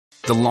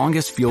The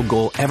longest field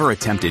goal ever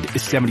attempted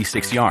is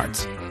 76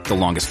 yards. The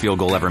longest field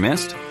goal ever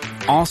missed?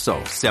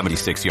 Also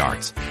 76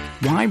 yards.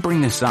 Why bring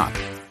this up?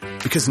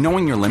 Because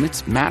knowing your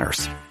limits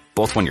matters,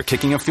 both when you're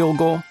kicking a field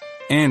goal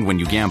and when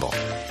you gamble.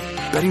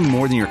 Betting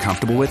more than you're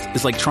comfortable with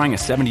is like trying a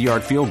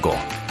 70-yard field goal.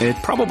 It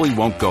probably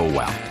won't go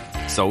well.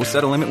 So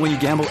set a limit when you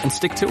gamble and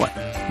stick to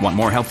it. Want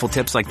more helpful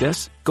tips like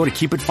this? Go to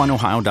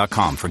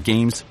keepitfunohio.com for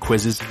games,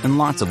 quizzes, and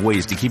lots of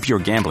ways to keep your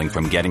gambling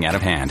from getting out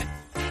of hand.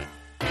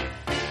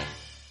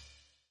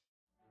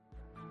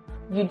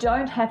 You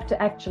don't have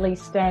to actually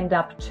stand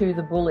up to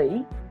the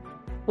bully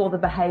for the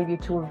behaviour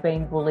to have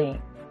been bullying.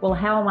 Well,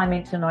 how am I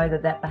meant to know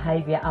that that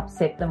behaviour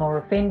upset them or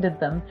offended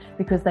them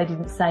because they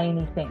didn't say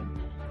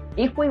anything?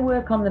 If we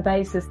work on the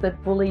basis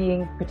that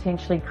bullying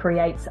potentially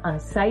creates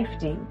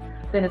unsafety,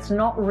 then it's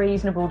not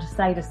reasonable to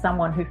say to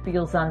someone who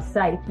feels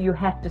unsafe, you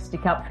have to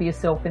stick up for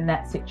yourself in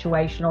that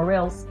situation, or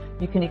else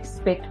you can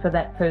expect for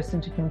that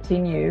person to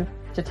continue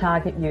to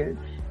target you.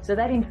 So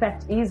that, in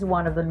fact, is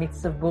one of the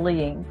myths of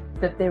bullying,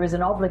 that there is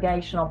an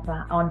obligation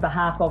on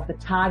behalf of the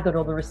target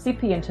or the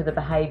recipient of the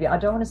behaviour. I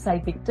don't want to say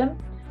victim,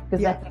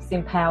 because that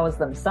disempowers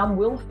them. Some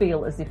will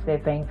feel as if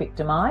they've been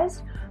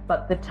victimised,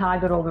 but the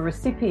target or the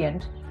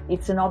recipient,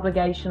 it's an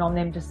obligation on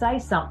them to say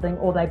something,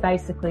 or they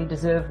basically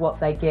deserve what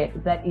they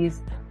get. That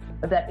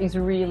is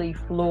really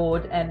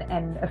flawed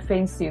and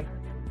offensive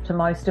to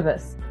most of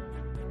us.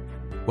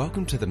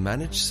 Welcome to the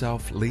Manage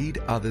Self, Lead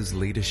Others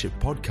Leadership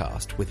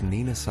podcast with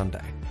Nina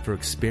Sunday for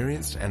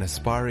experienced and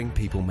aspiring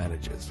people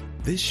managers.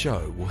 This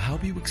show will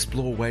help you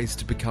explore ways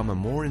to become a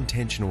more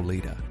intentional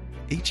leader.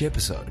 Each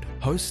episode,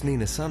 host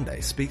Nina Sunday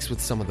speaks with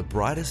some of the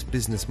brightest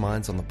business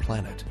minds on the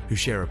planet who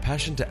share a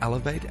passion to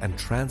elevate and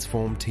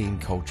transform team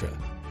culture.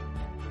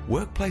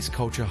 Workplace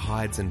culture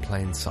hides in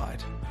plain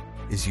sight.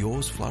 Is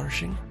yours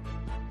flourishing?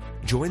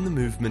 Join the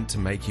movement to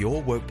make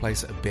your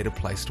workplace a better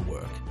place to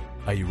work.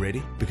 Are you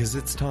ready? Because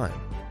it's time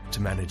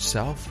to manage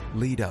self,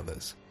 lead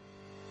others.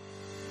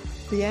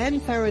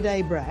 Leanne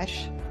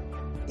Faraday-Brash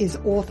is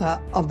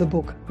author of the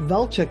book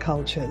Vulture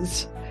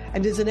Cultures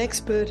and is an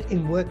expert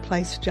in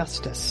workplace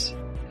justice,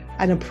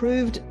 an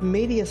approved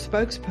media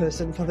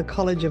spokesperson for the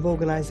College of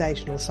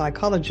Organisational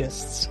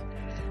Psychologists.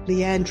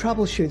 Leanne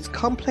troubleshoots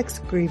complex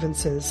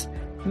grievances,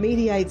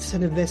 mediates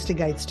and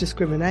investigates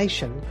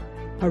discrimination,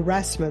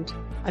 harassment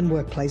and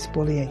workplace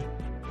bullying.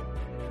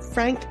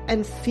 Frank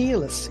and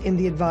fearless in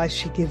the advice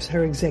she gives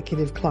her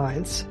executive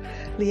clients,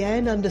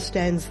 Leanne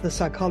understands the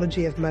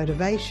psychology of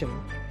motivation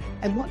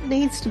and what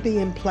needs to be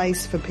in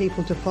place for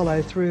people to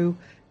follow through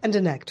and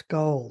enact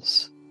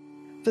goals.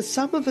 For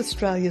some of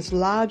Australia's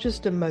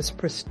largest and most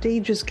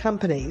prestigious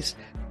companies,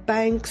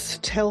 banks,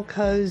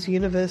 telcos,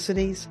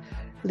 universities,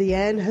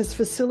 Leanne has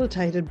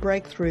facilitated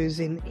breakthroughs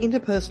in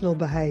interpersonal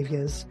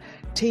behaviours,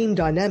 team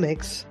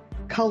dynamics,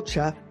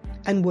 culture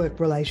and work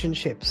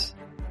relationships.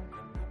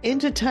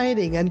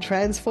 Entertaining and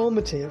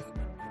transformative,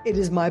 it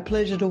is my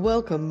pleasure to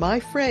welcome my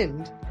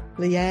friend,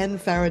 Leanne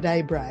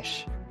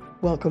Faraday-Brash.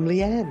 Welcome,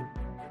 Leanne.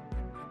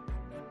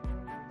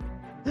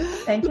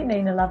 Thank you,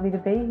 Nina. Lovely to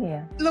be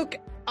here. Look,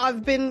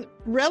 I've been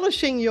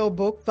relishing your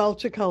book,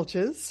 Vulture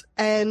Cultures,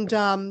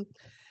 and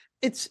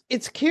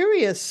it's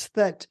curious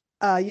that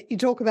you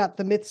talk about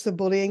the myths of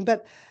bullying,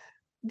 but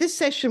this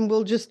session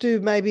we'll just do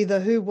maybe the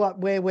who, what,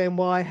 where, when,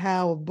 why,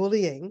 how of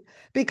bullying,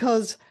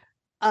 because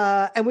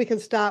and we can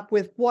start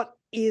with what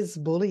is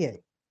bullying?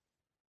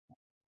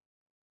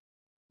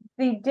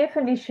 The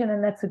definition,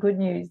 and that's the good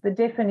news, the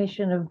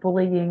definition of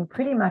bullying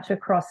pretty much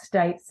across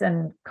states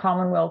and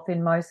Commonwealth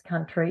in most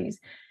countries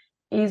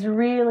is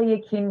really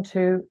akin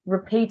to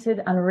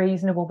repeated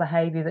unreasonable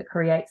behaviour that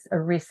creates a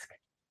risk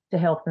to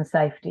health and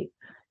safety.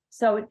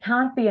 So it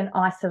can't be an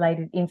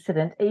isolated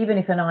incident, even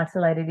if an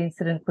isolated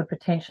incident could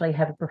potentially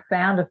have a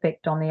profound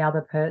effect on the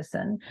other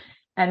person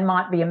and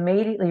might be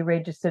immediately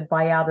registered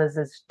by others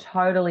as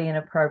totally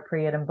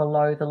inappropriate and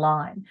below the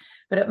line.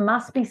 But it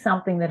must be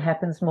something that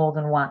happens more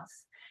than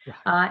once.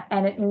 Right.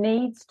 And it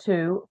needs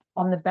to,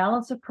 on the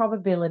balance of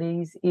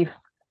probabilities, if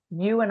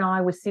you and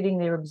I were sitting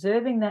there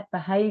observing that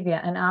behaviour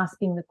and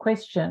asking the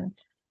question,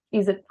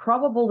 is it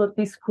probable that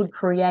this could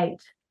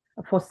create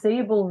a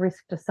foreseeable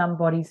risk to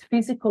somebody's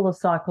physical or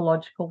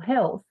psychological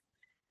health?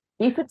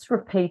 If it's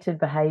repeated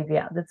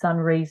behaviour that's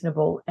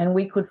unreasonable and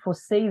we could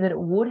foresee that it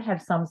would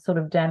have some sort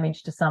of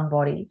damage to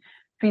somebody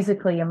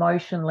physically,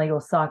 emotionally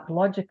or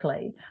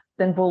psychologically,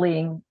 then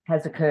bullying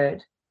has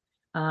occurred.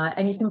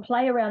 And you can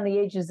play around the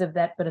edges of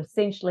that, but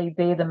essentially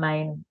they're the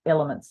main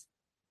elements.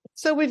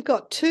 So we've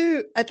got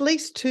at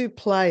least two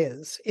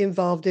players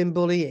involved in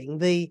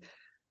bullying.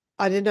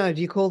 I don't know,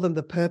 do you call them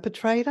the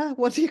perpetrator?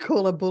 What do you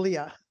call a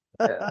bullier?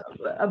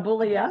 A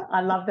bullier.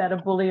 I love that. A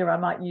bullier. I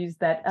might use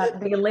that.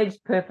 The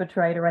alleged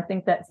perpetrator. I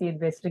think that's the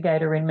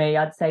investigator in me.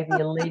 I'd say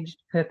the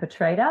alleged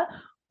perpetrator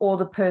or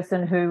the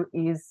person who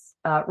is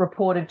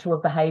reported to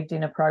have behaved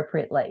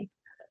inappropriately.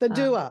 The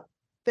doer.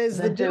 There's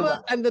the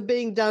doer and the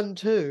being done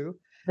to.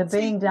 The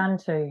being done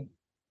to.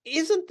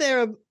 Isn't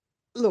there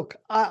look,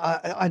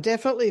 I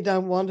definitely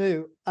don't want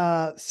to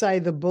say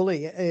the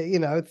bully,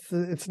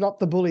 it's not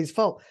the bully's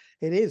fault.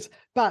 It is.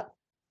 But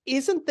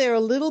isn't there a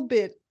little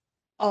bit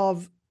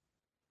of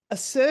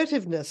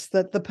assertiveness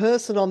that the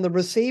person on the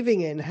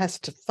receiving end has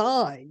to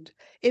find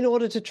in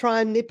order to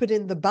try and nip it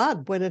in the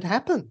bud when it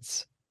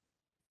happens?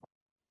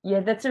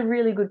 Yeah, that's a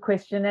really good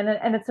question,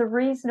 and it's a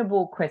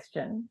reasonable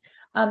question.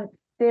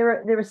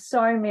 There are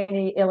so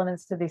many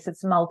elements to this.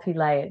 It's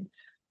multi-layered.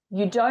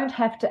 You don't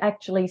have to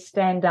actually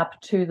stand up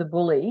to the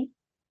bully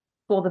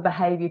for the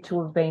behaviour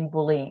to have been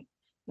bullying.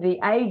 The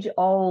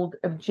age-old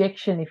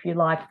objection, if you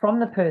like, from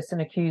the person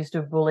accused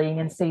of bullying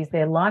and sees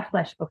their life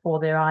flash before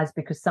their eyes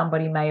because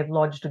somebody may have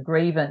lodged a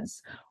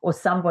grievance or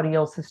somebody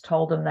else has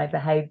told them they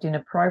behaved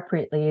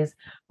inappropriately is,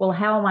 well,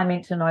 how am I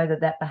meant to know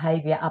that that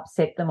behaviour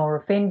upset them or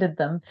offended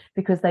them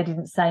because they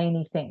didn't say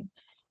anything?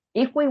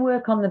 If we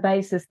work on the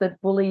basis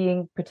that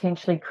bullying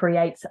potentially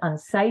creates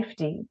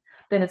unsafety,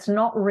 then it's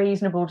not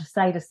reasonable to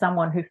say to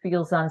someone who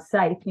feels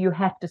unsafe, you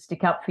have to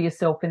stick up for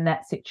yourself in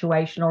that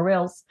situation, or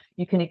else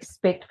you can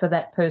expect for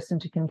that person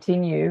to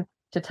continue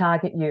to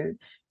target you.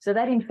 So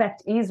that, in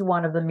fact, is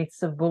one of the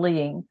myths of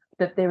bullying,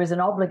 that there is an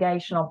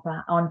obligation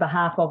on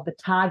behalf of the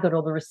target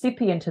or the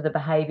recipient of the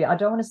behaviour. I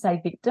don't want to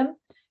say victim,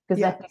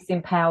 because that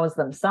disempowers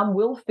them. Some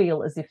will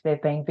feel as if they've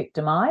been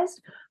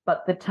victimised,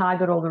 but the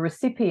target or the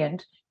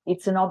recipient,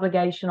 it's an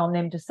obligation on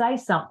them to say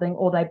something,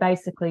 or they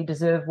basically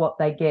deserve what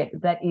they get.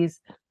 That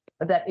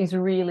is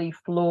really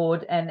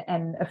flawed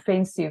and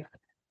offensive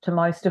to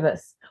most of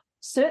us.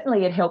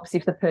 Certainly it helps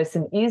if the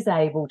person is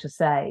able to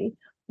say,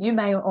 you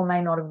may or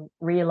may not have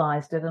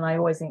realised it, and I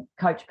always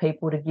coach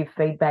people to give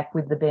feedback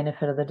with the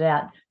benefit of the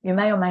doubt. You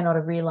may or may not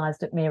have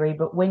realised it, Mary,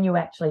 but when you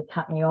actually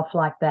cut me off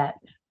like that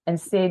and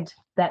said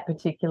that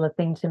particular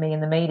thing to me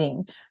in the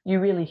meeting, you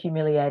really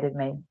humiliated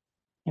me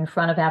in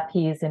front of our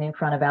peers and in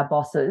front of our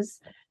bosses,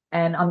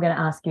 and I'm going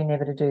to ask you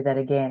never to do that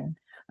again.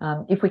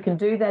 If we can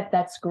do that,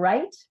 that's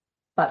great.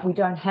 But we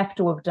don't have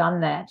to have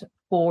done that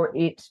for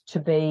it to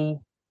be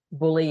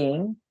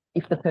bullying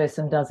if the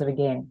person does it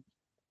again.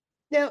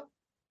 Now,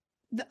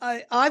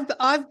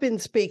 I've been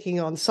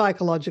speaking on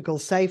psychological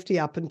safety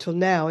up until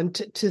now, and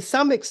to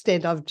some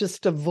extent I've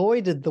just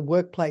avoided the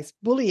workplace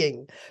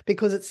bullying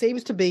because it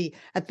seems to be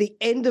at the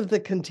end of the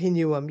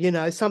continuum,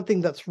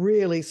 something that's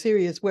really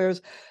serious,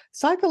 whereas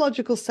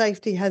psychological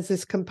safety has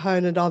this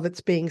component of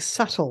it's being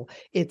subtle.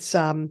 It's,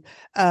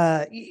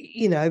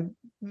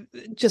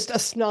 just a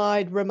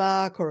snide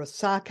remark or a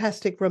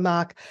sarcastic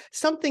remark,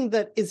 something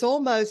that is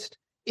almost,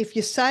 if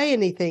you say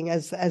anything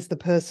as the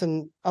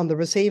person on the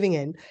receiving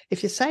end,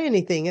 if you say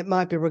anything, it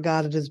might be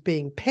regarded as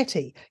being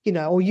petty,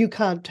 or you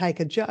can't take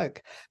a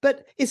joke.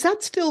 But is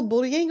that still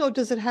bullying, or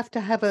does it have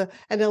to have an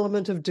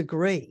element of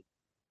degree?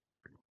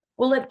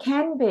 Well, it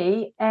can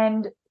be,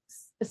 and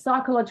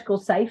psychological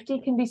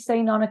safety can be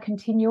seen on a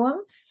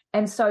continuum,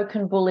 and so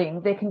can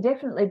bullying. There can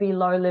definitely be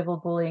low-level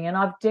bullying, and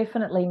I've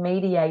definitely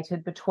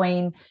mediated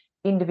between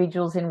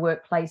individuals in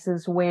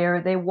workplaces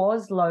where there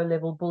was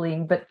low-level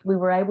bullying, but we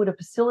were able to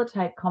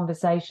facilitate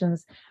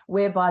conversations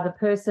whereby the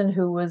person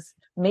who was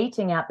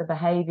meting out the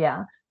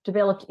behaviour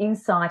developed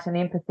insight and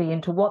empathy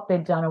into what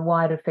they'd done and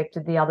why it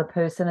affected the other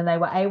person, and they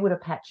were able to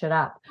patch it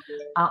up.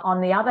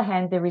 On the other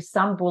hand, there is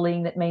some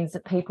bullying that means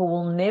that people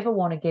will never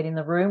want to get in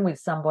the room with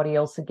somebody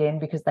else again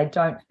because they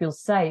don't feel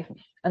safe,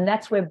 and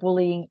that's where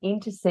bullying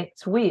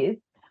intersects with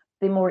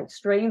the more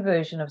extreme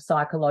version of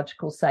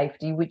psychological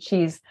safety, which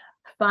is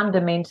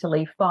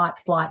fundamentally fight,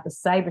 flight. The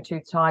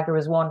saber-toothed tiger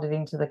has wandered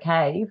into the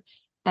cave,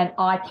 and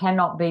I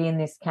cannot be in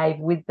this cave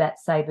with that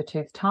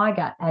saber-toothed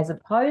tiger, as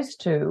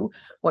opposed to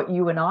what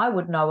you and I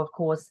would know, of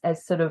course,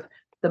 as sort of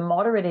the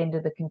moderate end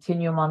of the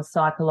continuum on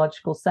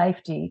psychological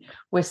safety,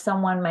 where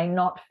someone may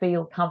not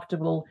feel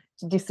comfortable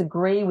to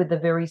disagree with the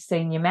very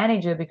senior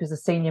manager because the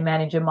senior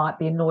manager might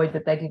be annoyed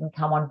that they didn't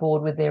come on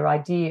board with their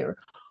idea,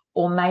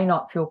 or may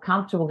not feel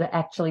comfortable to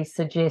actually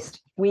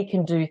suggest we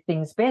can do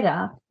things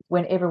better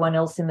when everyone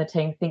else in the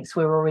team thinks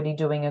we're already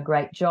doing a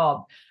great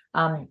job.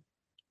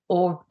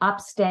 Or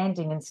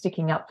upstanding and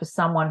sticking up for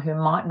someone who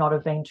might not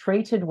have been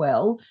treated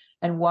well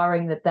and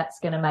worrying that that's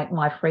going to make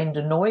my friend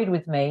annoyed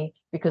with me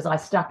because I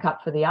stuck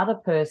up for the other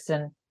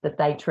person that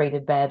they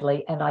treated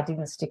badly and I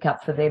didn't stick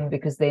up for them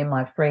because they're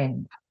my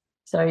friend.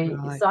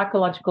 So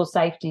Psychological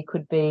safety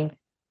could be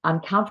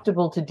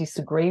uncomfortable to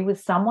disagree with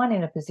someone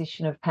in a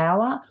position of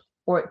power,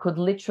 or it could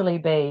literally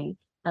be,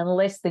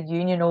 unless the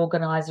union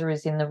organiser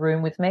is in the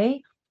room with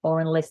me, or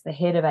unless the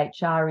head of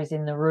HR is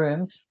in the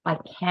room, I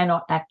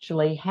cannot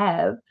actually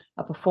have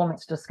a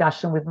performance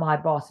discussion with my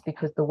boss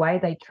because the way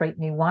they treat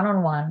me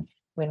one-on-one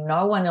when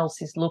no one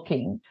else is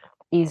looking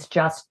is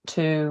just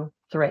too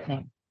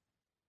threatening.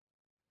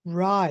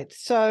 Right.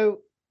 So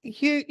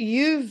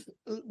you've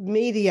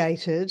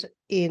mediated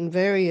in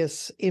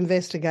various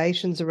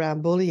investigations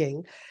around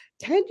bullying.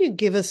 Can you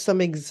give us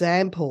some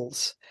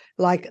examples?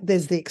 Like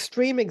there's the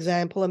extreme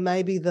example and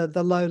maybe the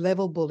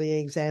low-level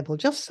bullying example,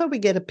 just so we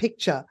get a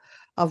picture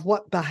of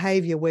what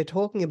behaviour we're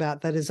talking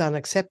about that is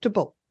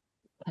unacceptable.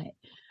 Okay.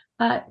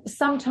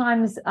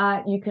 Sometimes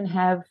you can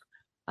have,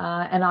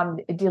 and I'm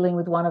dealing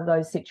with one of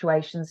those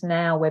situations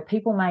now, where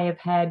people may have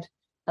had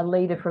a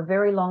leader for a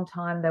very long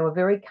time. They were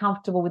very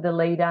comfortable with the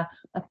leader.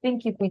 I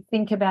think if we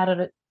think about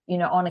it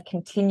on a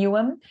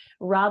continuum,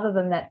 rather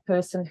than that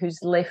person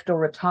who's left or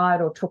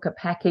retired or took a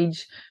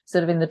package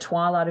sort of in the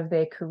twilight of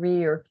their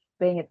career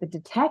being at the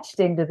detached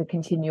end of the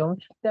continuum.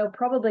 They'll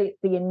probably at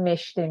the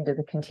enmeshed end of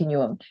the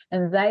continuum,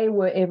 and they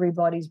were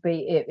everybody's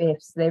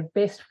BFFs, their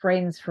best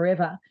friends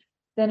forever.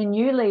 Then a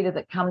new leader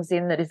that comes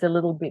in that is a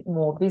little bit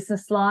more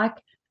businesslike,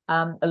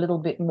 a little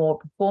bit more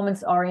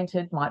performance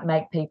oriented, might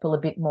make people a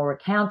bit more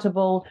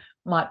accountable,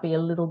 might be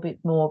a little bit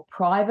more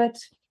private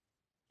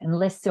and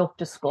less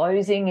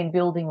self-disclosing in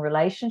building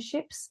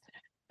relationships.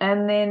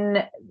 And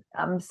then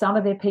some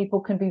of their people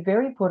can be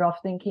very put off,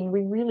 thinking,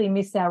 we really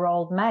miss our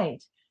old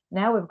mate.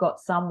 Now we've got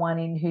someone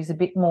in who's a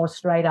bit more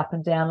straight up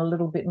and down, a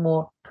little bit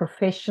more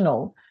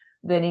professional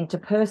than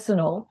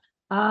interpersonal,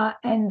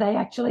 and they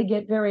actually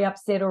get very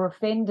upset or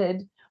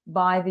offended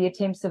by the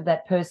attempts of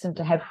that person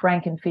to have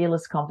frank and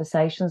fearless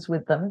conversations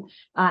with them,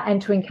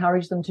 and to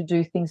encourage them to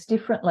do things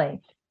differently.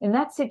 In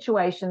that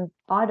situation,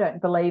 I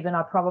don't believe, and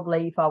I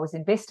probably, if I was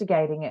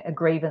investigating a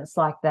grievance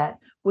like that,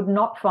 would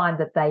not find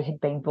that they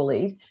had been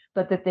bullied,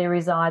 but that there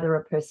is either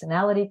a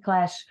personality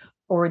clash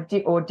or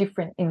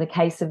different, in the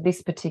case of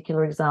this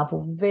particular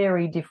example,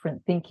 very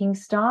different thinking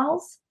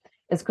styles,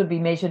 as could be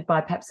measured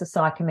by perhaps a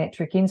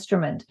psychometric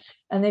instrument.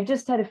 And they've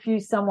just had a few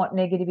somewhat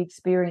negative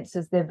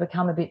experiences. They've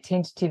become a bit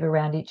tentative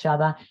around each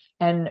other,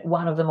 and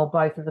one of them or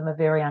both of them are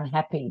very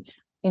unhappy.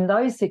 In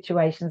those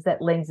situations,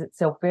 that lends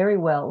itself very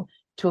well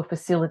to a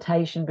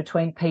facilitation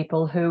between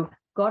people who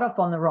got off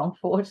on the wrong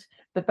foot,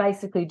 but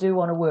basically do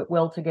want to work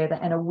well together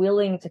and are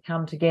willing to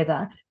come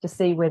together to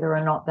see whether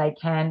or not they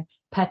can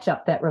patch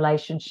up that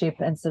relationship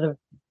and sort of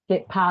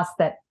get past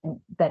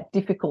that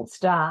difficult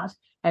start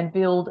and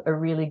build a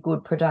really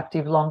good,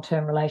 productive,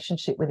 long-term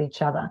relationship with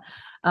each other.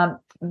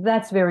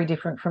 That's very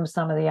different from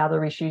some of the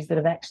other issues that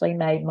have actually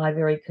made my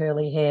very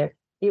curly hair.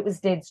 It was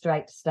dead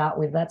straight to start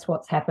with. That's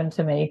what's happened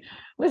to me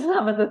with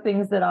some of the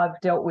things that I've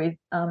dealt with.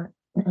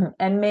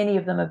 And many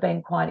of them have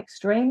been quite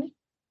extreme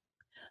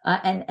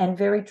and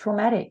very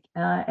traumatic.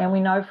 And we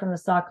know from the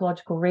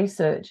psychological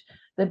research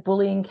that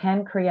bullying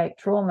can create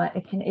trauma.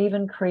 It can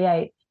even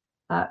create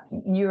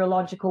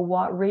neurological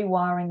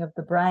rewiring of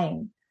the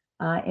brain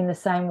in the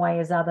same way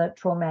as other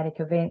traumatic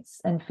events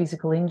and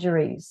physical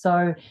injuries.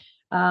 So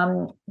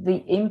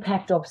the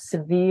impact of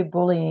severe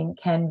bullying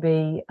can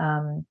be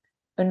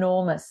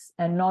enormous,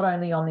 and not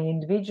only on the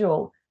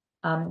individual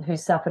who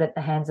suffered at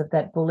the hands of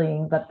that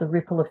bullying, but the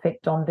ripple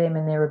effect on them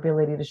and their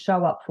ability to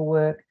show up for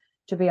work,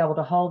 to be able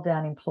to hold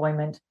down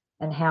employment,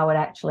 and how it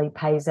actually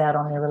pays out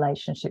on their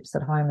relationships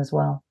at home as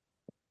well.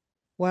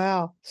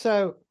 Wow.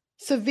 So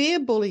severe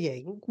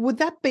bullying, would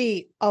that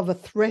be of a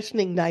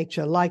threatening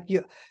nature, like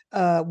you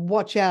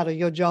watch out or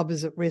your job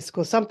is at risk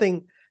or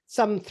something,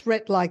 some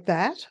threat like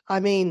that? I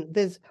mean,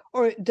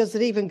 or does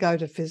it even go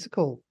to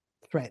physical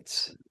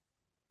threats?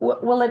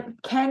 Well, it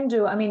can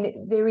do. I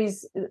mean, there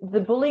is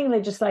the bullying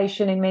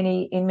legislation in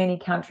many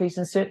countries,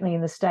 and certainly in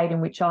the state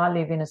in which I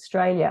live in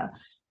Australia.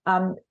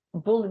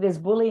 There's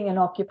bullying and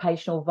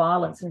occupational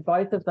violence, and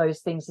both of those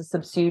things are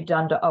subsumed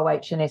under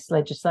OH&S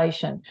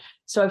legislation.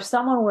 So if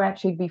someone were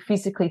actually be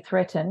physically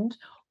threatened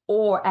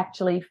or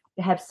actually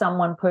have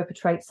someone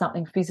perpetrate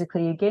something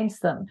physically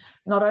against them,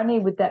 not only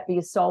would that be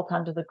assault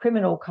under the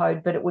criminal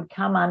code, but it would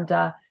come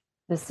under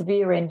the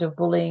severe end of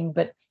bullying,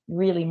 but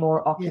really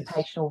more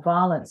occupational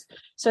violence.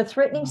 So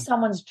threatening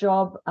someone's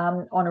job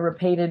on a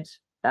repeated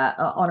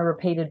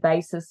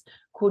basis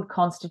could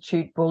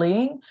constitute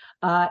bullying.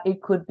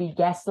 It could be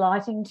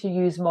gaslighting, to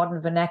use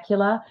modern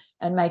vernacular,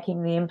 and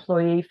making the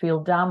employee feel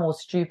dumb or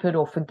stupid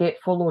or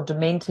forgetful or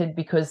demented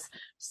because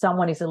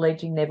someone is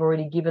alleging they've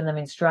already given them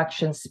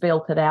instructions,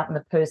 spelt it out, and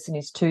the person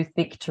is too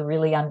thick to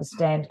really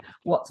understand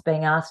what's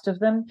being asked of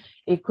them.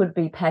 It could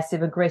be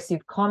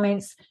passive-aggressive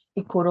comments.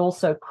 It could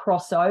also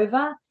cross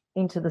over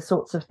into the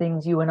sorts of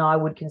things you and I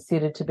would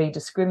consider to be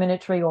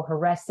discriminatory or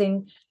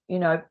harassing,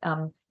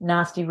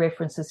 nasty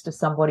references to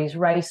somebody's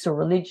race or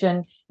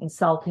religion,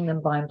 insulting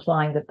them by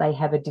implying that they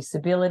have a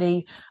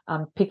disability,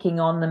 picking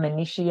on them,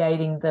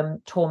 initiating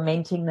them,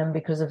 tormenting them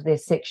because of their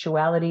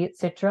sexuality,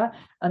 etc.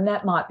 And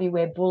that might be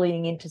where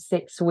bullying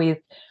intersects with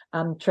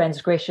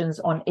transgressions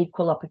on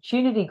equal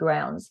opportunity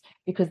grounds,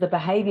 because the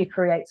behaviour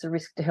creates a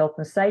risk to health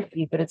and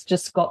safety, but it's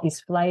just got this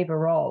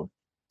flavour of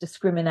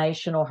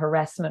discrimination or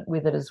harassment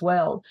with it as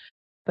well.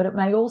 But it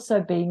may also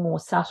be more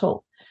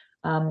subtle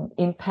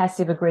in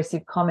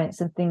passive-aggressive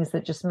comments and things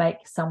that just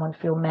make someone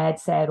feel mad,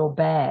 sad or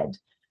bad,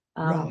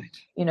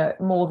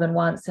 more than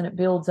once, and it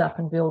builds up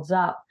and builds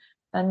up.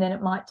 And then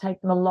it might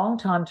take them a long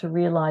time to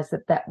realise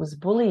that that was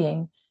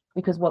bullying,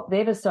 because what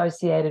they've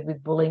associated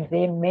with bullying,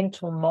 their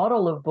mental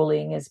model of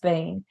bullying, has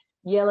been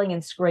yelling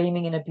and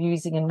screaming and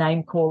abusing and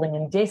name-calling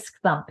and desk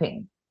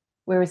thumping.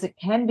 Whereas it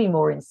can be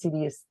more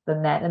insidious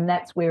than that. And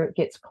that's where it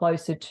gets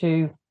closer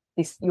to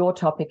your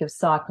topic of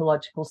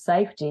psychological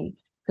safety,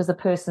 because the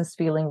person's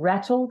feeling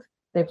rattled,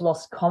 they've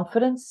lost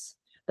confidence,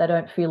 they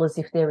don't feel as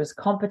if they're as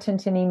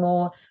competent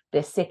anymore,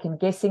 they're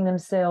second-guessing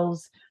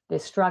themselves, they're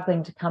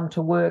struggling to come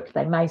to work,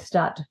 they may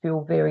start to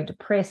feel very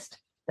depressed,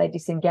 they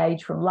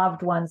disengage from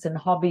loved ones and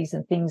hobbies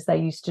and things they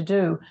used to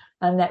do,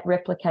 and that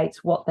replicates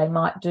what they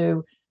might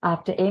do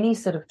after any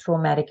sort of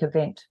traumatic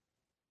event.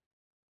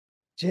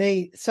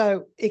 Gee,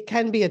 so it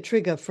can be a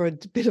trigger for a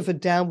bit of a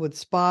downward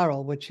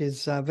spiral, which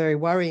is very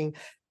worrying.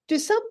 Do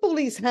some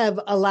bullies have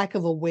a lack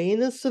of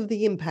awareness of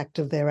the impact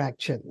of their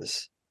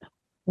actions?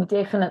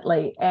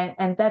 Definitely.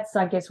 And that's,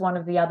 I guess, one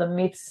of the other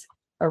myths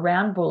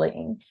around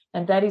bullying,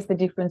 and that is the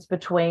difference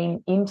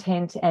between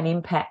intent and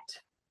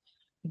impact.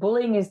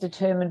 Bullying is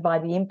determined by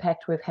the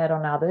impact we've had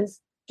on others.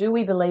 Do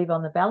we believe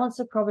on the balance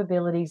of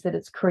probabilities that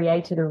it's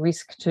created a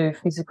risk to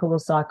physical or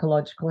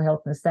psychological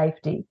health and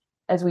safety,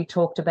 as we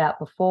talked about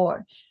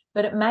before?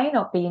 But it may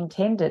not be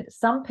intended.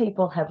 Some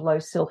people have low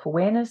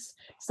self-awareness.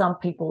 Some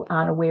people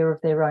aren't aware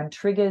of their own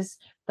triggers.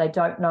 They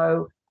don't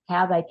know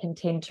how they can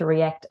tend to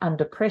react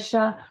under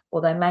pressure, or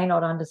they may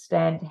not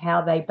understand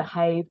how they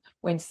behave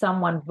when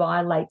someone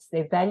violates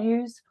their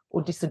values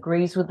or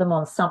disagrees with them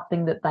on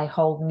something that they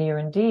hold near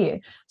and dear.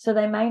 So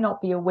they may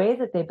not be aware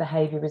that their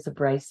behaviour is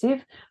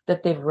abrasive,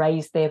 that they've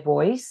raised their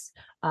voice,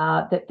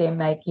 that they're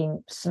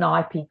making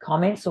snipey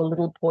comments or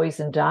little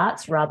poison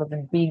darts rather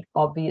than big,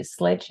 obvious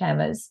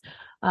sledgehammers,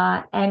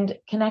 and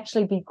can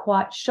actually be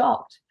quite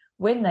shocked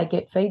when they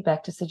get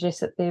feedback to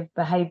suggest that they've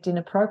behaved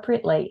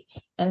inappropriately.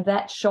 And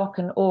that shock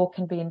and awe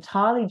can be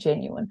entirely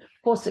genuine.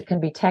 Of course, it can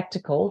be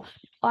tactical.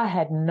 I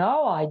had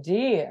no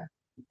idea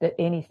that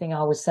anything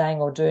I was saying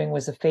or doing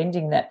was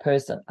offending that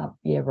person.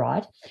 Yeah,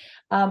 right.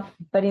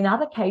 But in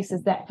other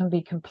cases, that can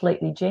be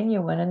completely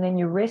genuine. And then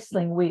you're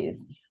wrestling with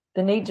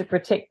the need to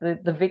protect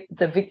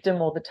the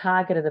victim or the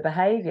target of the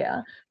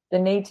behaviour, the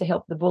need to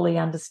help the bully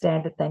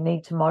understand that they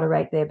need to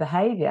moderate their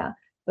behaviour,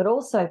 but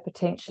also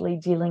potentially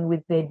dealing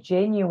with their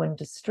genuine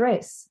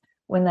distress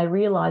when they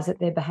realise that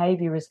their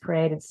behaviour has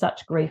created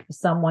such grief for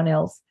someone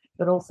else,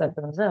 but also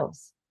for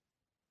themselves.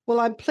 Well,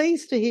 I'm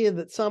pleased to hear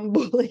that some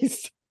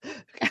bullies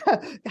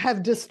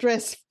have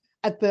distress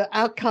at the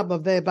outcome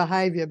of their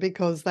behaviour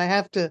because they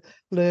have to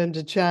learn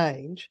to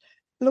change.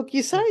 Look,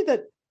 you say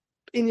that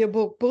in your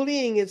book,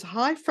 bullying is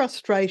high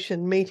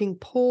frustration meeting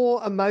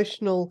poor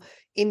emotional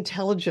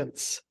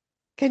intelligence.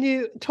 Can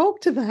you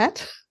talk to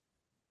that?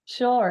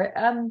 Sure.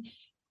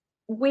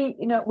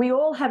 We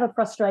all have a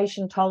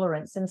frustration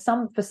tolerance, and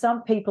for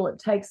some people it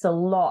takes a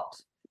lot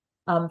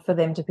for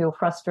them to feel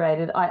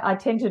frustrated. I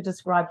tend to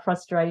describe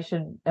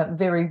frustration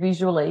very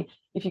visually.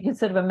 If you can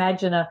sort of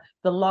imagine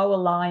the lower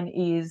line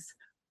is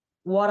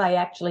what I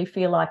actually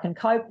feel I can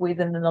cope with,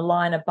 and then the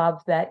line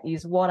above that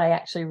is what I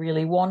actually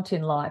really want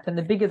in life. And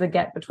the bigger the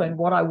gap between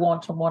what I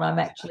want and what I'm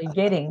actually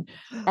getting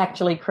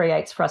actually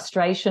creates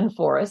frustration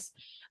for us.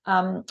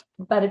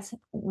 But it's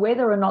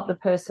whether or not the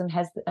person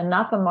has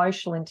enough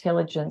emotional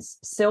intelligence,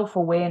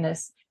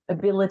 self-awareness,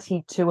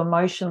 ability to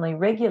emotionally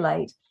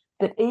regulate,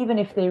 that even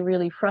if they're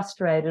really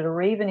frustrated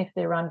or even if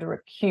they're under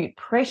acute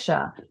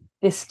pressure,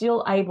 they're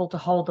still able to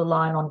hold the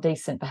line on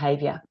decent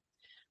behaviour.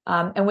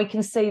 And we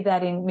can see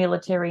that in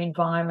military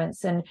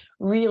environments and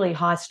really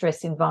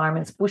high-stress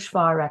environments,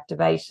 bushfire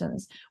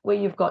activations, where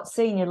you've got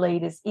senior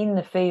leaders in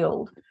the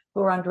field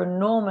who are under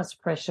enormous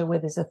pressure, where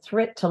there's a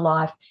threat to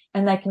life,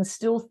 and they can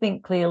still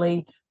think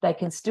clearly, they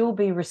can still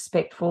be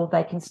respectful,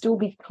 they can still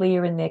be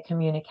clear in their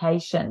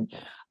communication,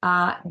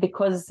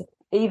 because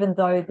even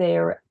though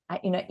they're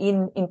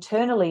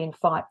internally in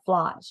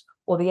fight-flight,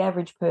 or the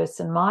average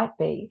person might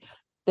be,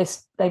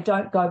 they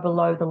don't go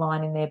below the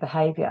line in their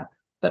behaviour.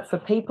 But for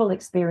people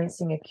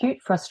experiencing acute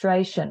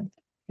frustration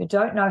who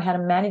don't know how to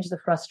manage the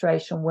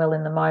frustration well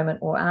in the moment,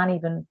 or aren't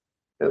even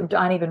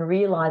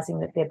realising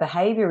that their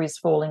behaviour is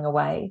falling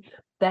away,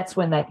 that's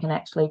when they can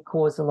actually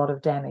cause a lot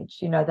of damage.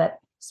 That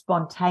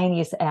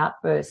spontaneous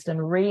outburst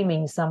and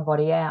reaming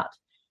somebody out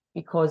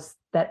because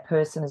that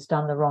person has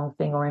done the wrong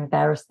thing or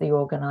embarrassed the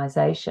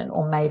organisation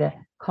or made a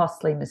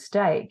costly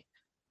mistake.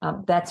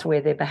 That's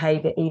where their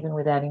behaviour, even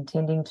without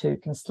intending to,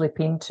 can slip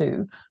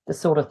into the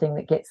sort of thing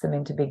that gets them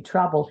into big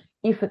trouble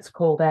if it's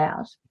called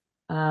out,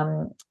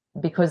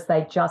 because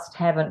they just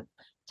haven't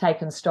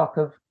taken stock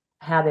of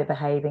how they're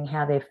behaving,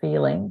 how they're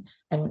feeling,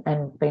 and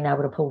been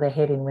able to pull their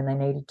head in when they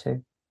needed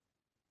to.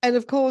 And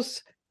of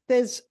course,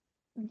 there's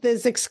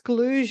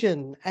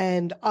exclusion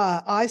and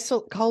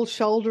cold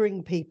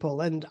shouldering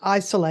people and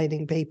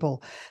isolating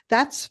people.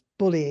 That's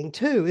bullying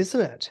too,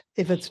 isn't it?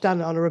 If it's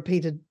done on a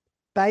repeated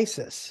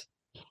basis.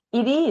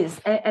 It is,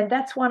 and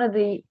that's one of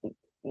the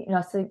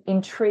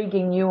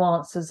intriguing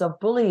nuances of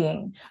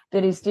bullying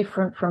that is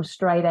different from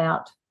straight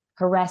out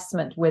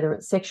harassment, whether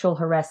it's sexual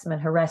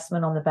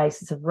harassment on the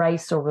basis of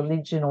race or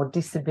religion or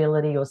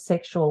disability or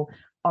sexual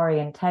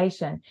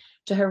orientation.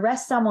 To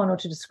harass someone or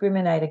to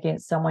discriminate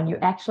against someone, you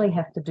actually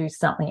have to do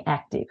something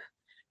active.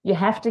 You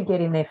have to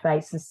get in their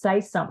face and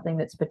say something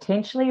that's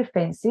potentially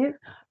offensive,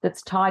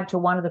 that's tied to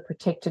one of the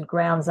protected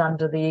grounds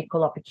under the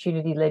equal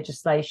opportunity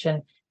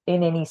legislation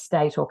in any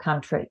state or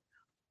country.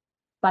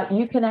 But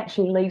you can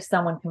actually leave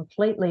someone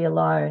completely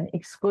alone,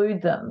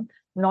 exclude them,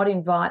 not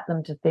invite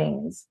them to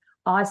things,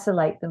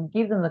 isolate them,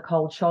 give them the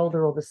cold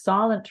shoulder or the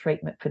silent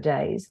treatment for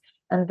days.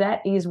 And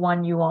that is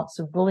one nuance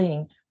of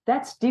bullying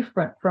that's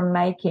different from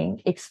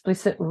making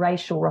explicit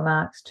racial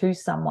remarks to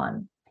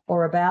someone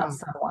or about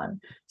someone.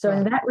 So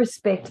in that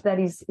respect, that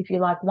is, if you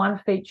like, one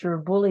feature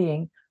of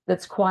bullying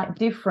that's quite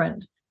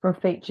different from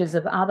features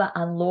of other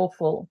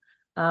unlawful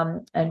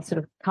and sort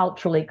of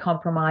culturally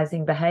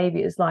compromising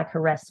behaviours like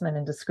harassment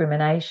and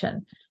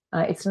discrimination.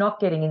 It's not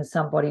getting in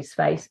somebody's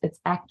face. It's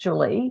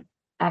actually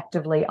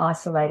actively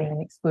isolating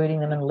and excluding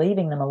them and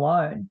leaving them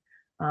alone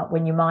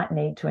when you might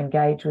need to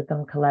engage with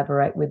them,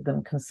 collaborate with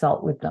them,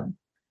 consult with them.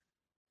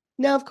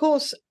 Now, of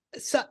course,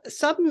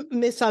 some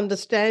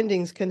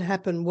misunderstandings can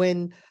happen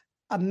when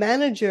a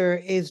manager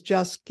is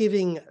just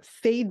giving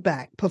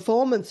feedback,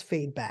 performance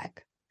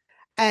feedback,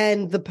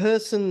 and the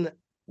person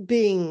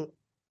being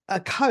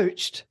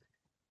coached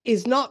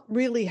is not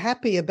really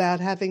happy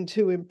about having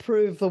to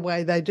improve the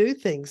way they do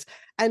things.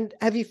 And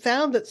have you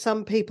found that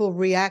some people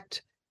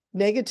react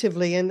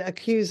negatively and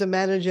accuse a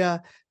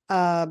manager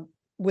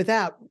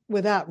without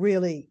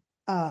really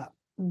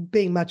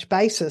being much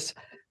basis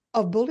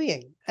of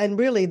bullying? And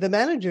really the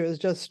manager is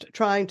just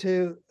trying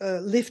to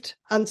lift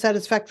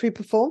unsatisfactory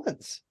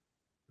performance.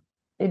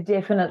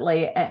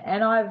 Definitely.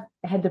 And I've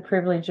had the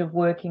privilege of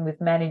working with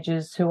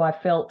managers who I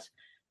felt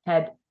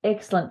had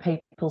excellent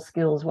people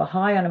skills, were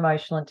high on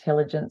emotional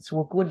intelligence,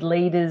 were good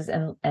leaders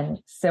and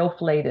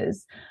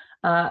self-leaders,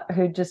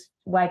 who just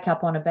wake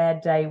up on a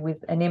bad day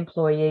with an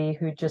employee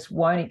who just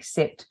won't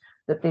accept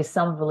that there's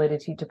some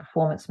validity to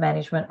performance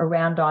management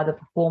around either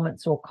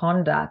performance or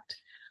conduct,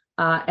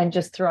 and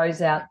just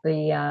throws out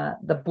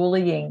the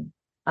bullying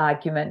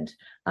argument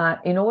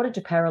in order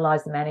to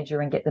paralyse the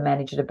manager and get the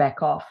manager to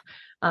back off.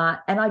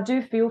 And I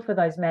do feel for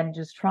those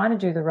managers trying to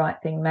do the right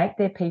thing, make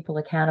their people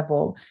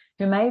accountable,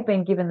 who may have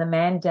been given the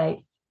mandate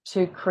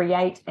to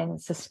create and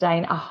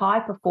sustain a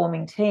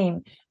high-performing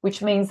team,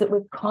 which means that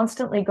we've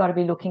constantly got to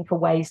be looking for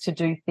ways to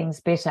do things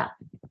better.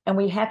 And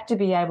we have to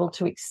be able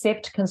to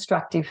accept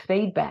constructive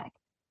feedback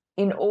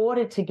in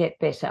order to get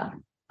better.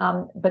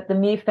 But the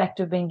mere fact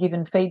of being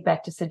given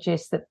feedback to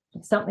suggest that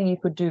something you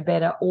could do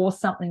better or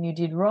something you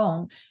did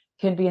wrong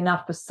can be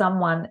enough for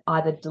someone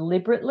either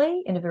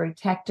deliberately in a very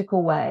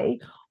tactical way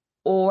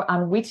or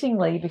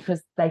unwittingly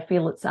because they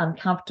feel it's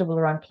uncomfortable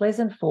or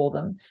unpleasant for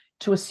them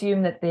to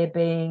assume that they're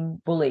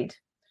being bullied.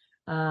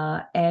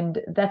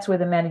 And that's where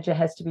the manager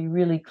has to be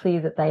really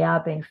clear that they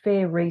are being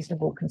fair,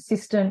 reasonable,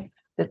 consistent,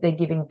 that they're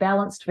giving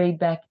balanced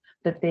feedback,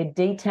 that they're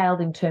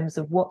detailed in terms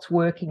of what's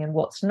working and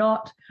what's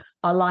not.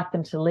 I like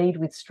them to lead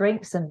with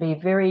strengths and be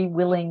very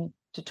willing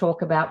to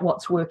talk about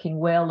what's working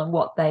well and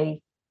what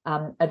they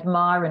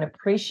admire and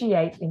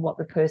appreciate in what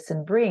the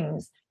person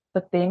brings,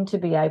 but then to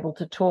be able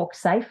to talk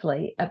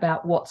safely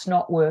about what's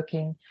not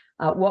working,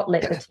 what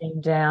let the team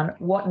down,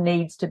 what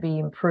needs to be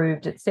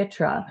improved,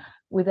 etc.,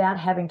 without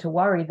having to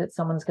worry that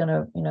someone's going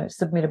to,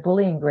 submit a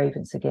bullying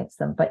grievance against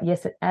them. But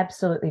yes, it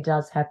absolutely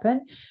does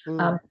happen.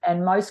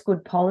 And most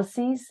good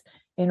policies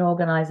in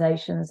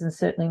organisations, and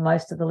certainly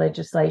most of the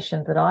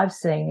legislation that I've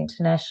seen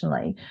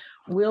internationally,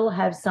 will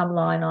have some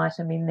line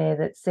item in there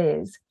that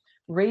says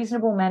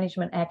reasonable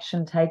management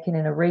action taken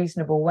in a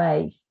reasonable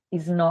way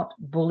is not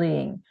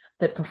bullying,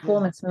 that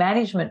performance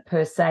management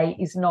per se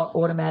is not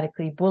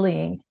automatically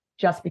bullying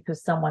just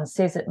because someone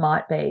says it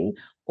might be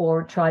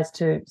or tries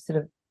to sort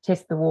of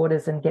test the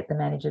waters and get the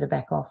manager to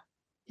back off.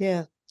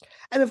 Yeah.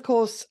 And of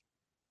course,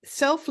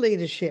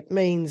 self-leadership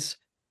means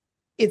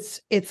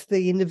it's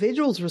the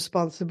individual's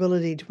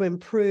responsibility to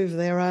improve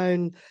their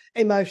own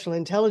emotional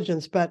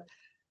intelligence. But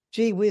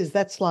gee whiz,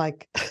 that's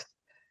like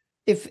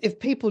if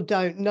people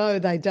don't know,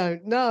 they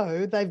don't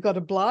know, they've got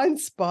a blind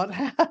spot.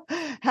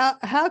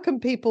 How can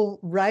people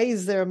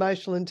raise their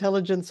emotional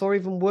intelligence or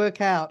even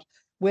work out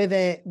where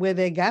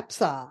their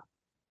gaps are?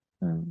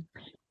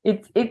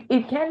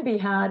 It can be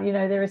hard.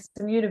 There are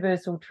some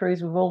universal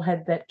truths. We've all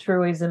had that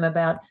truism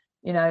about,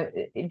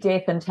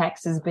 death and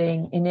taxes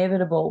being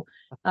inevitable.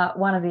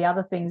 One of the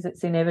other things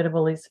that's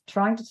inevitable is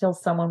trying to tell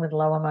someone with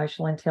low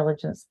emotional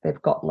intelligence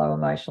they've got low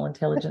emotional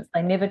intelligence.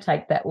 They never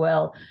take that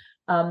well.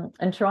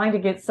 And trying to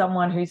get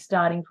someone who's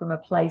starting from a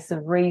place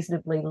of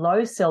reasonably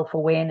low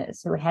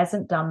self-awareness, who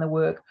hasn't done the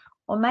work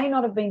or may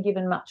not have been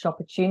given much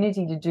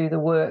opportunity to do the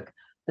work,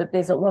 that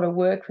there's a lot of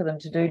work for them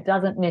to do,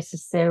 doesn't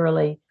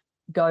necessarily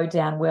go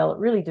down well. It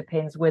really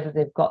depends whether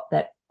they've got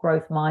that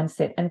growth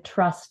mindset and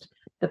trust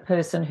the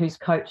person who's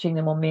coaching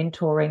them or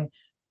mentoring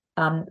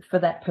for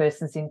that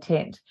person's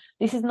intent.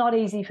 This is not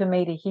easy for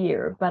me to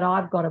hear, but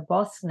I've got a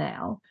boss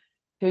now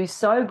who's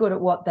so good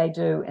at what they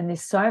do, and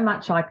there's so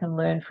much I can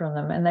learn from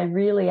them, and they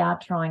really are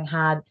trying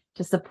hard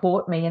to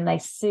support me, and they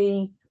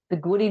see the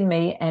good in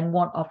me and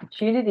want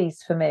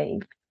opportunities for me.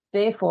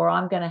 Therefore,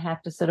 I'm going to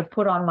have to sort of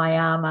put on my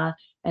armour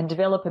and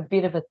develop a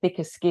bit of a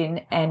thicker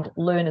skin and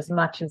learn as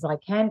much as I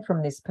can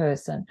from this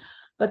person.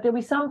 But there'll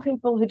be some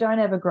people who don't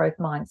have a growth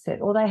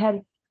mindset, or they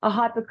had a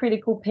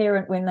hypercritical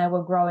parent when they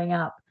were growing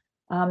up,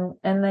 and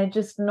they're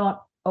just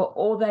not,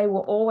 or they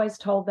were always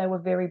told they were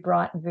very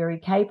bright and very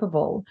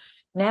capable.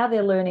 Now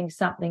they're learning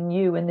something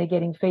new and they're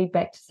getting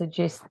feedback to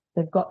suggest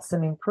they've got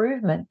some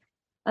improvement.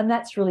 And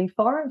that's really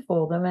foreign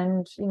for them.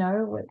 And,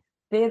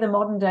 they're the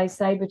modern day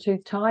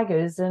saber-toothed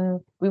tigers,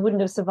 and we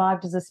wouldn't have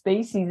survived as a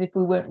species if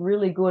we weren't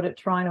really good at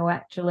trying to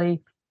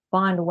actually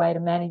find a way to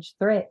manage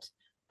threat.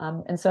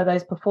 And so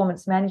those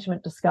performance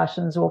management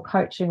discussions or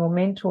coaching or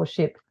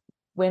mentorship,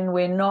 when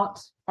we're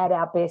not at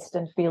our best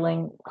and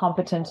feeling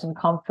competent and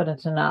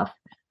confident enough,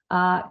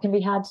 can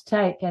be hard to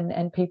take,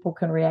 and people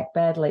can react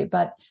badly.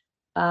 But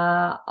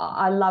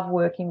I love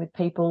working with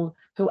people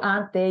who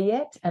aren't there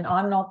yet, and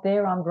I'm not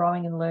there. I'm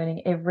growing and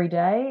learning every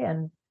day,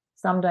 and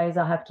some days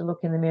I have to look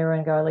in the mirror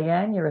and go,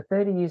 Leanne, you're a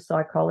 30-year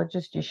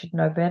psychologist. You should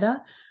know better.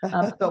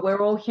 But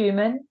we're all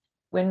human.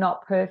 We're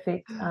not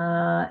perfect.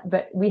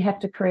 But we have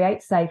to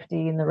create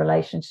safety in the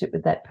relationship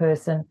with that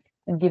person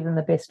and give them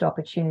the best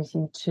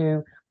opportunity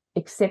to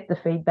accept the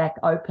feedback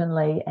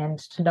openly and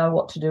to know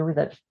what to do with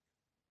it.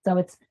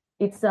 So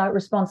it's a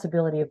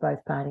responsibility of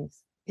both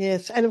parties.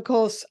 Yes. And of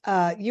course,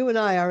 you and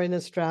I are in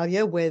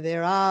Australia where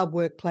there are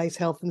workplace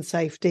health and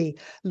safety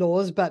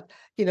laws, but,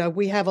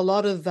 we have a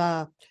lot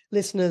of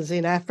listeners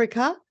in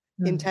Africa,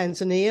 in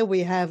Tanzania.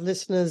 We have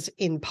listeners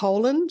in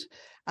Poland,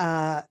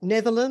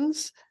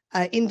 Netherlands,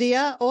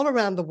 India, all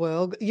around the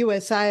world,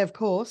 USA, of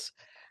course.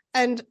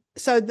 And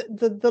so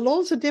the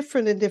laws are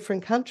different in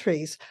different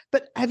countries.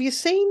 But have you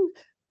seen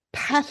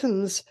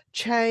patterns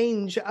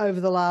change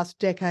over the last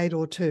decade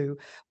or two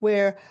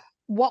where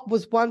what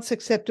was once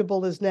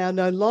acceptable is now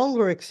no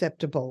longer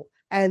acceptable?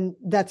 And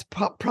that's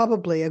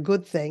probably a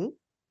good thing.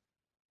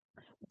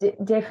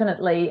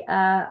 Definitely.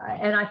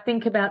 And I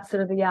think about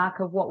sort of the arc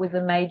of what were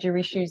the major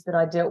issues that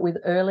I dealt with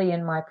early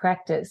in my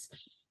practice.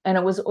 And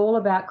it was all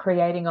about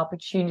creating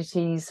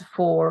opportunities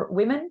for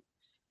women.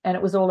 And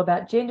it was all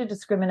about gender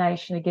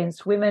discrimination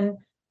against women,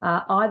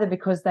 either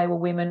because they were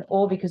women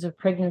or because of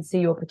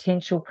pregnancy or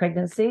potential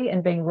pregnancy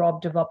and being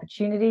robbed of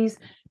opportunities.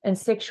 And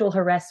sexual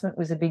harassment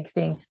was a big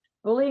thing.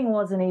 Bullying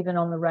wasn't even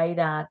on the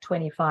radar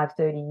 25,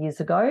 30 years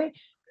ago.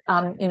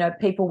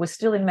 People were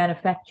still in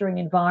manufacturing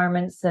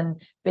environments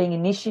and being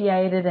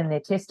initiated, and their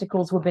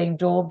testicles were being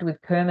daubed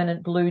with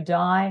permanent blue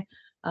dye,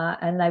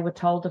 and they were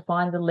told to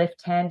find the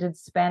left-handed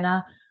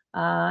spanner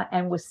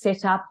and were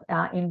set up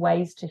in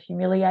ways to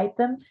humiliate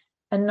them.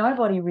 And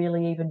nobody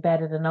really even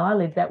batted an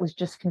eyelid. That was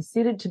just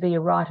considered to be a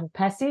rite of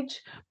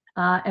passage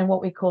and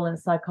what we call in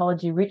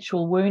psychology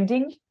ritual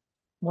wounding.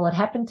 Well, it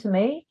happened to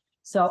me,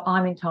 so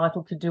I'm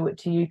entitled to do it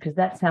to you, because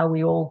that's how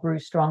we all grew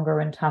stronger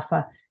and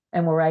tougher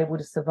and were able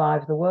to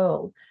survive the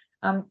world.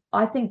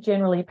 I think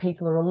generally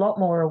people are a lot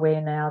more aware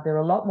now. They're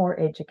a lot more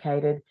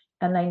educated,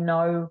 and they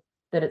know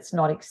that it's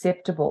not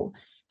acceptable.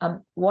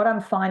 What I'm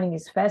finding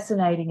is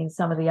fascinating in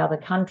some of the other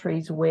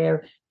countries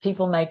where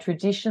people may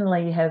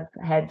traditionally have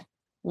had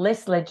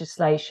less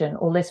legislation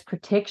or less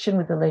protection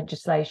with the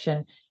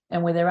legislation,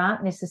 and where there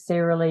aren't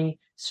necessarily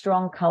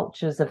strong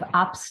cultures of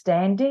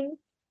upstanding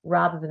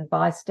rather than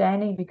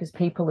bystanding because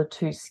people are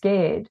too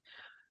scared.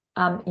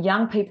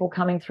 Young people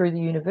coming through the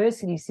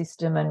university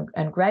system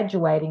and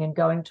graduating and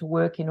going to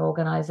work in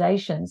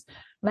organisations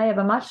may have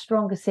a much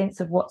stronger sense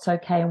of what's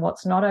okay and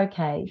what's not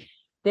okay.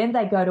 Then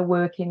they go to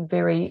work in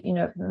very,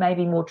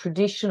 maybe more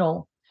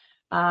traditional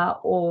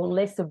or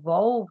less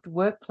evolved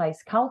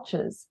workplace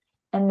cultures,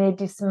 and they're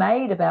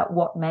dismayed about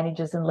what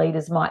managers and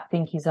leaders might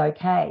think is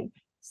okay.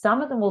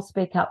 Some of them will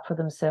speak up for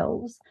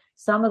themselves.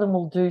 Some of them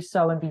will do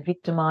so and be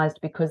victimised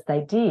because they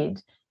did.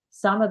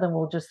 Some of them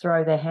will just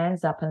throw their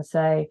hands up and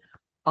say,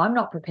 I'm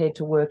not prepared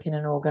to work in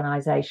an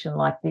organisation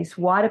like this.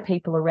 Why do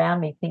people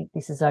around me think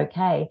this is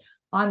okay?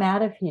 I'm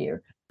out of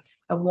here.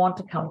 I want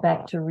to come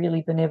back to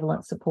really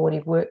benevolent,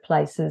 supportive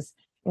workplaces,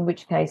 in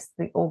which case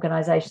the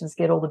organisations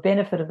get all the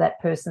benefit of that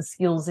person's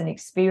skills and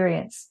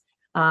experience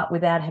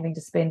without having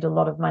to spend a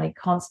lot of money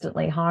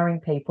constantly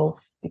hiring people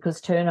because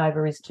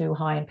turnover is too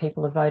high and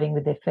people are voting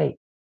with their feet.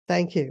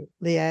 Thank you,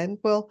 Leanne.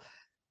 Well,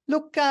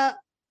 look, can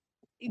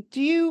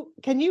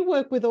you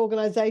work with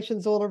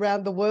organisations all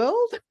around the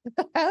world?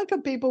 How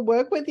can people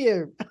work with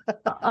you?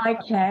 I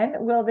can.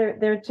 Well,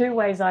 there are two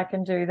ways I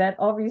can do that.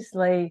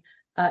 Obviously,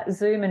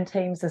 Zoom and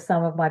Teams are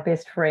some of my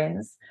best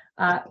friends.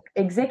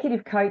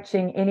 Executive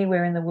coaching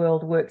anywhere in the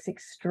world works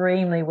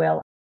extremely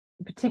well,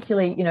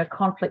 particularly,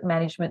 conflict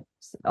management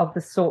of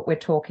the sort we're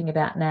talking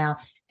about now,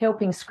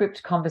 helping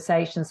script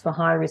conversations for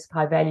high-risk,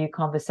 high-value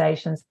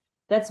conversations.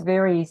 That's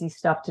very easy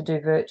stuff to do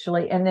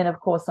virtually. And then, of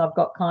course, I've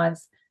got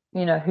clients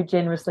who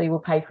generously will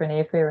pay for an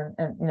airfare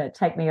and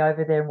take me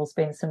over there, and we'll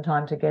spend some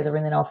time together,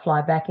 and then I'll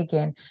fly back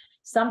again.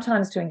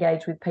 Sometimes to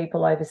engage with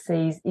people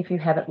overseas, if you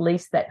have at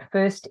least that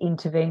first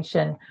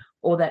intervention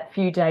or that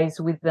few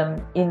days with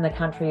them in the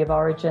country of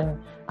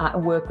origin,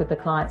 work with the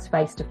clients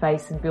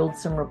face-to-face and build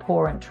some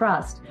rapport and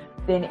trust,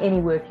 then any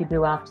work you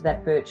do after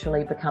that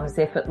virtually becomes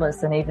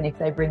effortless. And even if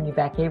they bring you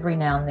back every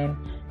now and then,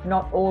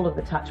 not all of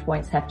the touch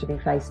points have to be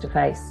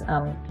face-to-face,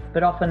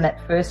 but often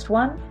that first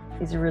one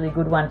is a really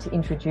good one to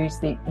introduce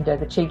the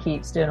cheeky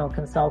external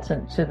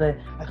consultant to the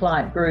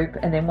client group.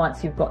 And then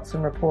once you've got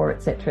some rapport,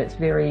 etc., it's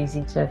very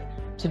easy to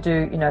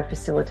do,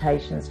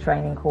 facilitations,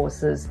 training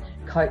courses,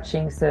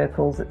 coaching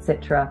circles,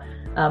 etc.,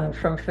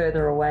 from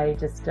further away,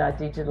 just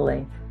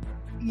digitally.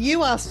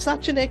 you are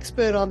such an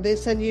expert on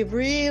this, and you've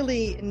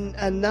really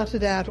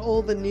nutted out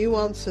all the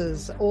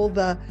nuances, all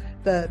the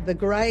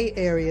grey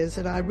areas,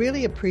 and I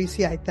really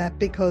appreciate that,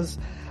 because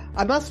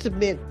I must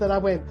admit that I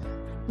went,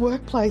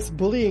 workplace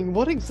bullying,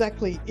 what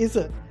exactly is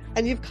it?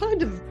 And you've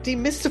kind of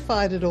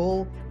demystified it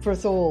all for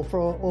us all,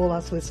 for all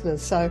us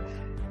listeners. So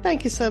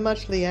thank you so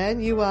much,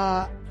 Leanne. You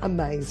are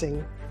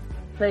amazing.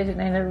 Pleasure,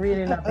 Nina.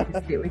 Really lovely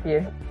to sit with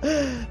you.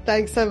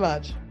 Thanks so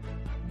much.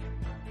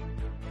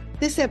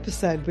 This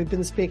episode, we've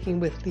been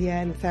speaking with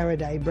Leanne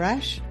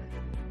Faraday-Brash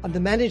on the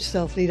Manage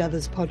Self Lead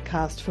Others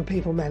podcast for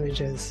people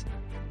managers.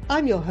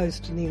 I'm your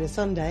host, Nina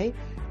Sunday,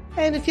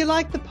 and if you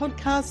like the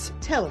podcast,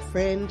 tell a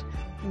friend.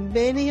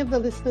 Many of the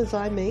listeners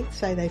I meet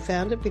say they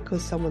found it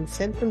because someone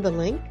sent them the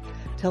link,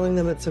 telling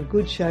them it's a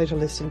good show to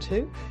listen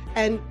to.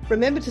 And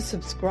remember to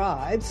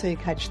subscribe so you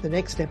catch the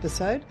next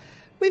episode.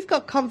 We've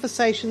got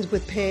conversations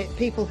with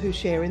people who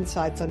share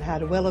insights on how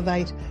to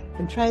elevate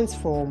and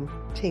transform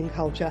team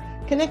culture.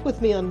 Connect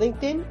with me on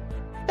LinkedIn.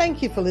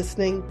 Thank you for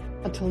listening.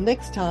 Until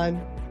next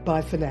time,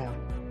 bye for now.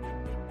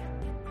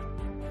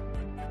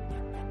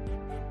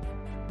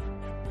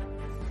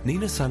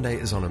 Nina Sunday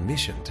is on a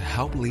mission to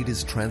help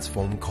leaders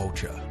transform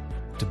culture.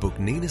 To book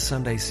Nina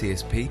Sunday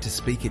CSP to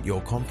speak at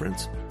your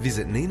conference,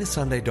 visit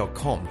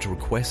ninasunday.com to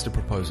request a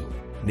proposal.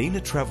 Nina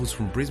travels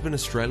from Brisbane,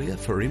 Australia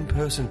for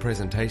in-person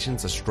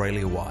presentations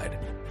Australia-wide.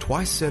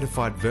 Twice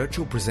certified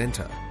virtual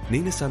presenter,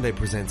 Nina Sunday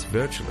presents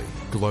virtually,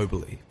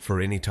 globally,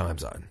 for any time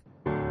zone.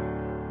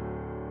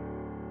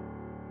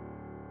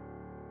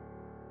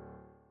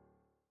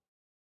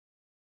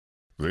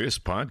 This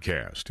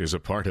podcast is a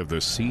part of the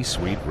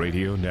C-Suite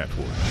Radio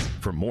Network.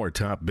 For more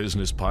top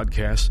business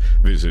podcasts,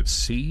 visit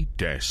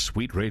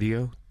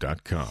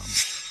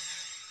c-suiteradio.com.